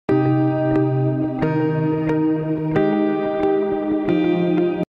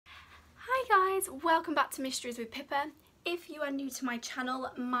Welcome back to Mysteries with Pippa. If you are new to my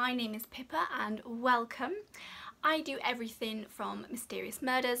channel, my name is Pippa and welcome. I do everything from mysterious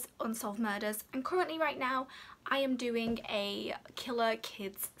murders, unsolved murders, and currently right now I am doing a killer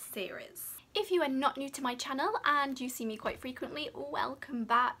kids series. If you are not new to my channel and you see me quite frequently, welcome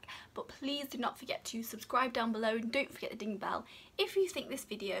back, but please do not forget to subscribe down below and don't forget the ding bell if you think this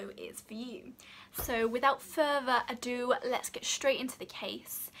video is for you. So without further ado, let's get straight into the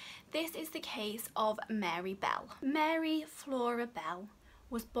case. This is the case of Mary Bell. Mary Flora Bell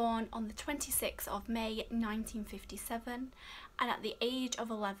was born on the 26th of May 1957, and at the age of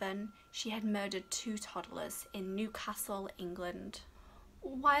 11 she had murdered 2 toddlers in Newcastle, England.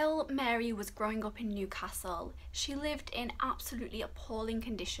 While Mary was growing up in Newcastle, she lived in absolutely appalling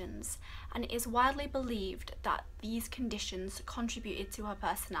conditions, and it is widely believed that these conditions contributed to her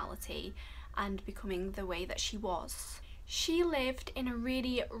personality and becoming the way that she was. She lived in a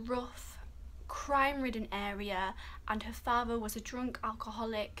really rough, crime-ridden area, and her father was a drunk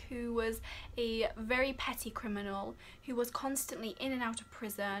alcoholic who was a very petty criminal who was constantly in and out of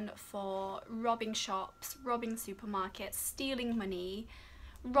prison for robbing shops, robbing supermarkets, stealing money,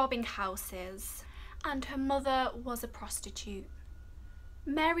 robbing houses, and her mother was a prostitute.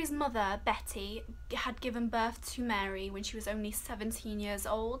 Mary's mother, Betty, had given birth to Mary when she was only 17 years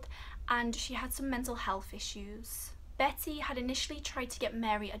old, and she had some mental health issues. Betty had initially tried to get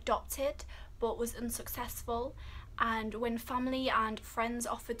Mary adopted but was unsuccessful, and when family and friends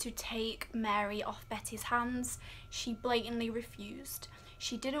offered to take Mary off Betty's hands, she blatantly refused.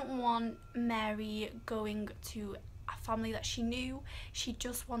 She didn't want Mary going to a family that she knew, she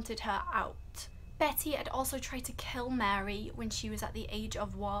just wanted her out. Betty had also tried to kill Mary when she was at the age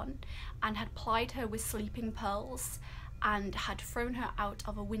of 1 and had plied her with sleeping pills and had thrown her out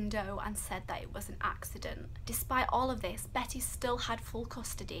of a window and said that it was an accident. Despite all of this, Betty still had full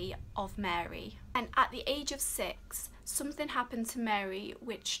custody of Mary. And at the age of 6, something happened to Mary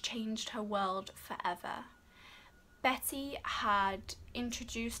which changed her world forever. Betty had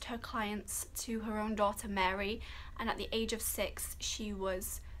introduced her clients to her own daughter Mary, and at the age of 6 she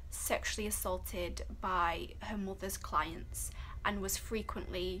was sexually assaulted by her mother's clients and was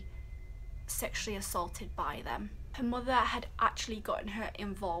frequently sexually assaulted by them. Her mother had actually gotten her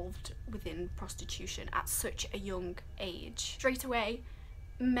involved within prostitution at such a young age. Straight away,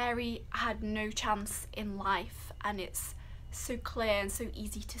 Mary had no chance in life, and it's so clear and so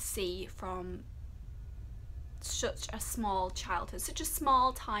easy to see from such a small childhood, such a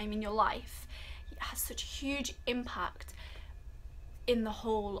small time in your life. It has such a huge impact in the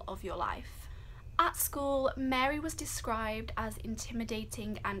whole of your life. At school, Mary was described as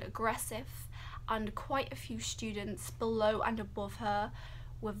intimidating and aggressive, and quite a few students below and above her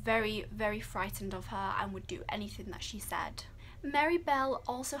were very, very frightened of her and would do anything that she said. Mary Bell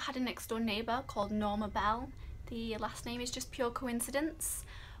also had a next door neighbour called Norma Bell. The last name is just pure coincidence.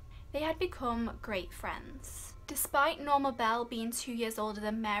 They had become great friends. Despite Norma Bell being 2 years older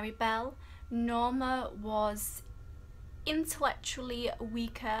than Mary Bell, Norma was intellectually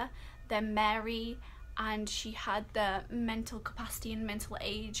weaker than Mary, and she had the mental capacity and mental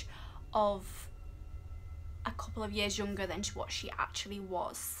age of a couple of years younger than what she actually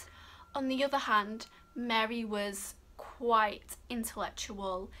was. On the other hand, Mary was quite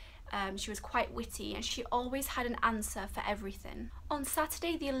intellectual. She was quite witty, and she always had an answer for everything. On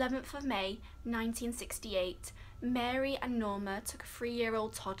Saturday the 11th of May 1968, Mary and Norma took a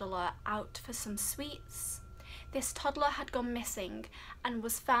 3-year-old toddler out for some sweets. This toddler had gone missing and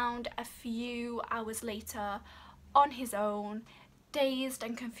was found a few hours later on his own, dazed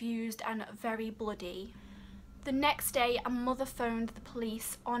and confused and very bloody. The next day, a mother phoned the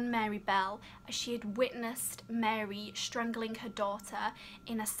police on Mary Bell as she had witnessed Mary strangling her daughter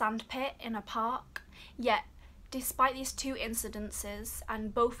in a sandpit in a park. Yet, despite these 2 incidences,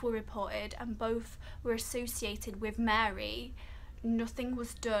 and both were reported and both were associated with Mary, nothing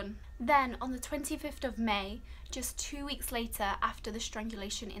was done. Then, on the 25th of May, just 2 weeks later after the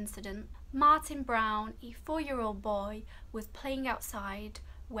strangulation incident, Martin Brown, a 4-year-old boy, was playing outside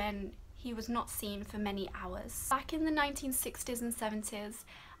when he was not seen for many hours. Back in the 1960s and 70s,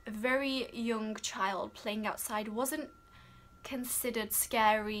 a very young child playing outside wasn't considered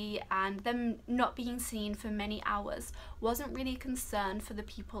scary, and them not being seen for many hours wasn't really a concern for the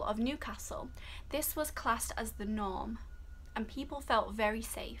people of Newcastle. This was classed as the norm, and people felt very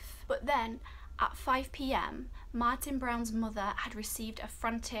safe. But then, at 5 p.m, Martin Brown's mother had received a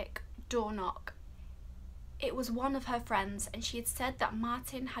frantic door knock. It was one of her friends, and she had said that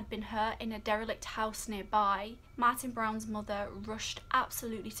Martin had been hurt in a derelict house nearby. Martin Brown's mother rushed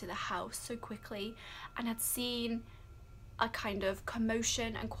absolutely to the house so quickly and had seen a kind of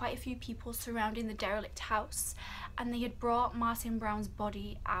commotion and quite a few people surrounding the derelict house, and they had brought Martin Brown's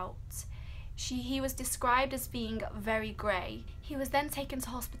body out. He was described as being very grey. He was then taken to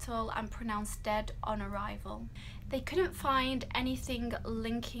hospital and pronounced dead on arrival. They couldn't find anything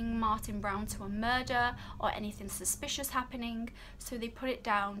linking Martin Brown to a murder or anything suspicious happening, so they put it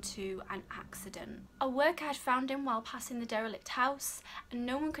down to an accident. A worker had found him while passing the derelict house, and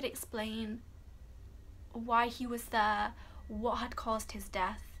no one could explain why he was there, what had caused his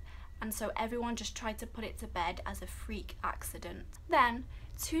death, and so everyone just tried to put it to bed as a freak accident. Then,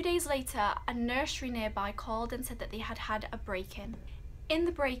 2 days later, a nursery nearby called and said that they had had a break-in. In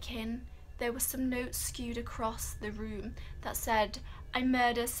the break-in, there were some notes skewed across the room that said, "I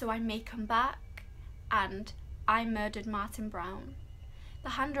murder so I may come back," and "I murdered Martin Brown." The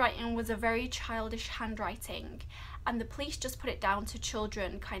handwriting was a very childish handwriting, and the police just put it down to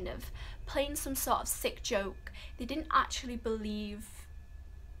children kind of playing some sort of sick joke. They didn't actually believe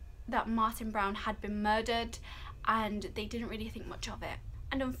that Martin Brown had been murdered, and they didn't really think much of it.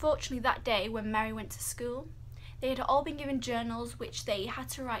 And unfortunately that day when Mary went to school, they had all been given journals which they had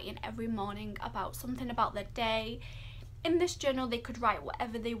to write in every morning about something about their day. In this journal they could write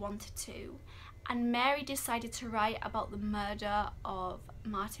whatever they wanted to, and Mary decided to write about the murder of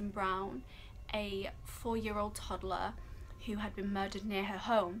Martin Brown, a 4-year-old toddler who had been murdered near her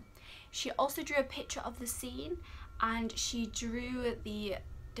home. She also drew a picture of the scene, and she drew the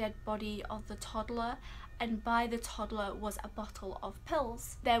dead body of the toddler, and by the toddler was a bottle of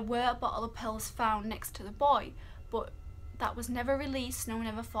pills. There were a bottle of pills found next to the boy, but that was never released. No one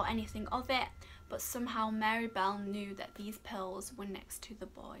ever thought anything of it, but somehow Mary Bell knew that these pills were next to the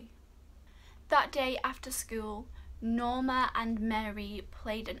boy. That day after school, Norma and Mary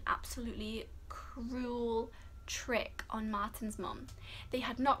played an absolutely cruel trick on Martin's mum. They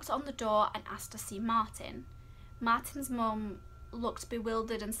had knocked on the door and asked to see Martin. Martin's mum looked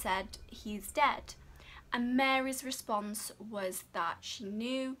bewildered and said, "He's dead." And Mary's response was that she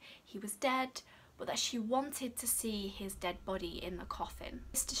knew he was dead, but that she wanted to see his dead body in the coffin.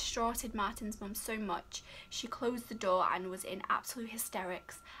 This distraughted Martin's mum so much, she closed the door and was in absolute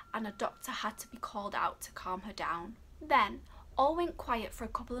hysterics, and a doctor had to be called out to calm her down. Then, all went quiet for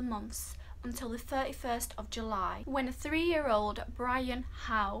a couple of months, until the 31st of July, when a 3-year-old Brian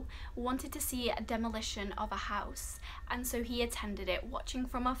Howe wanted to see a demolition of a house, and so he attended it, watching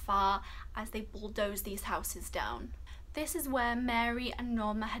from afar as they bulldozed these houses down. This is where Mary and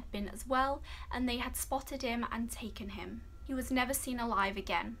Norma had been as well, and they had spotted him and taken him. He was never seen alive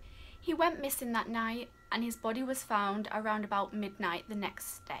again. He went missing that night, and his body was found around about midnight the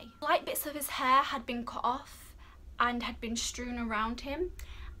next day. Light bits of his hair had been cut off and had been strewn around him,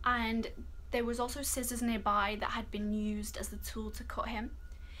 and there was also scissors nearby that had been used as the tool to cut him.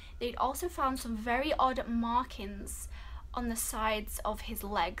 They'd also found some very odd markings on the sides of his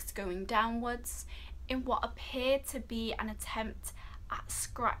legs going downwards in what appeared to be an attempt at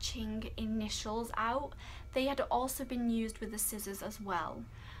scratching initials out. They had also been used with the scissors as well.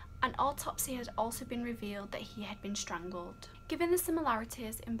 An autopsy had also been revealed that he had been strangled. Given the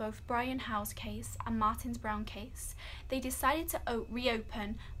similarities in both Brian Howe's case and Martin Brown's case, they decided to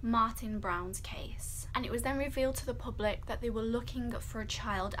reopen Martin Brown's case, and it was then revealed to the public that they were looking for a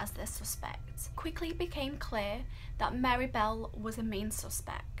child as their suspect. Quickly it became clear that Mary Bell was a main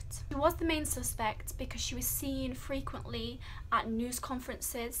suspect. She was the main suspect because she was seen frequently at news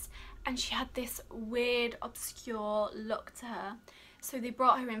conferences, and she had this weird, obscure look to her. So they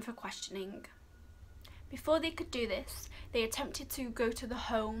brought her in for questioning. Before they could do this, they attempted to go to the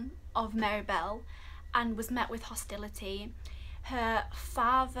home of Mary Bell and was met with hostility. Her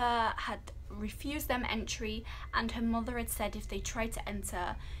father had refused them entry, and her mother had said if they tried to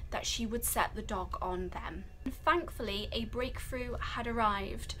enter that she would set the dog on them. And thankfully, a breakthrough had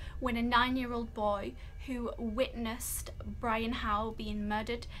arrived when a 9-year-old boy who witnessed Brian Howe being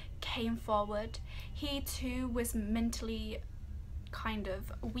murdered came forward. He too was mentally kind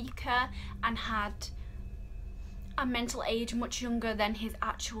of weaker and had a mental age much younger than his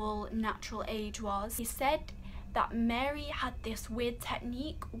actual natural age was. He said that Mary had this weird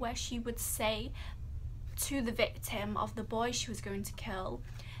technique where she would say to the victim of the boy she was going to kill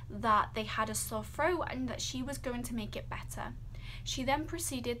that they had a sore throat and that she was going to make it better. She then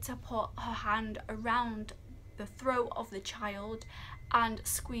proceeded to put her hand around the throat of the child and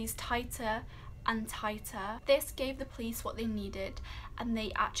squeeze tighter and tighter. This gave the police what they needed, and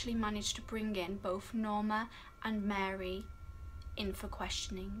they actually managed to bring in both Norma and Mary in for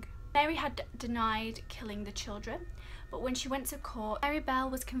questioning. Mary had denied killing the children, but when she went to court, Mary Bell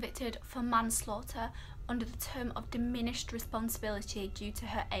was convicted for manslaughter under the term of diminished responsibility due to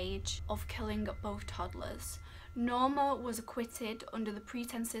her age of killing both toddlers. Norma was acquitted under the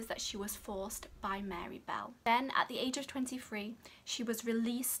pretenses that she was forced by Mary Bell. Then, at the age of 23, she was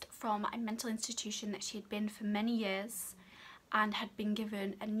released from a mental institution that she had been for many years and had been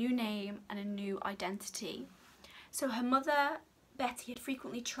given a new name and a new identity. So her mother, Betty, had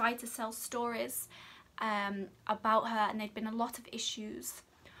frequently tried to sell stories about her, and there'd been a lot of issues.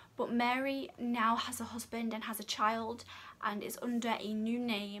 But Mary now has a husband and has a child and is under a new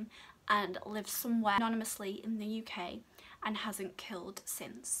name and lives somewhere anonymously in the UK and hasn't killed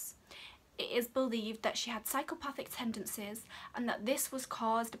since. It is believed that she had psychopathic tendencies and that this was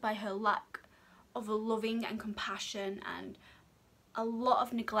caused by her lack of loving and compassion and a lot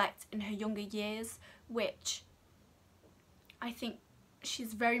of neglect in her younger years, which I think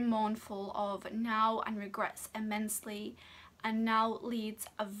she's very mournful of now and regrets immensely, and now leads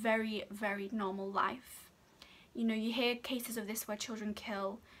a very, very normal life. You know, you hear cases of this where children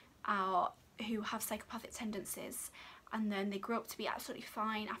kill who have psychopathic tendencies, and then they grow up to be absolutely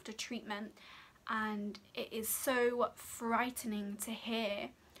fine after treatment, and it is so frightening to hear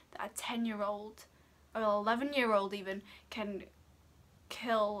that a 10-year-old or 11-year-old even can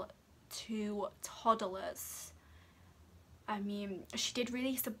kill 2 toddlers. I mean, she did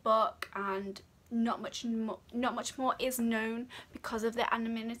release a book, and not much more is known because of the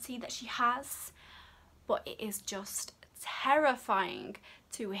anonymity that she has, but it is just terrifying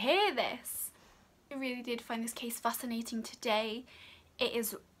to hear this. I really did find this case fascinating today. It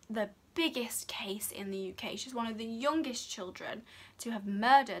is the biggest case in the UK. She's one of the youngest children to have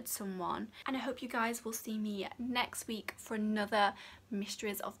murdered someone, and I hope you guys will see me next week for another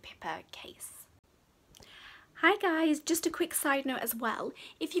Mysteries of Pippa case. Hi guys, just a quick side note as well,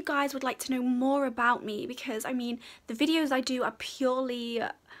 if you guys would like to know more about me, because I mean the videos I do are purely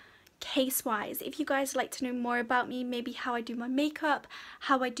case wise. If you guys would like to know more about me, maybe how I do my makeup,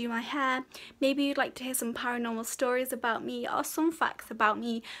 how I do my hair, maybe you'd like to hear some paranormal stories about me or some facts about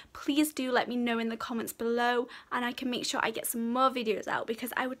me, please do let me know in the comments below, and I can make sure I get some more videos out,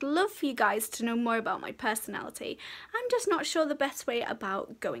 because I would love for you guys to know more about my personality. I'm just not sure the best way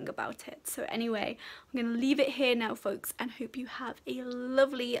about going about it. So anyway, I'm going to leave it here now folks, and hope you have a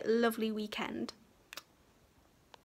lovely, lovely weekend.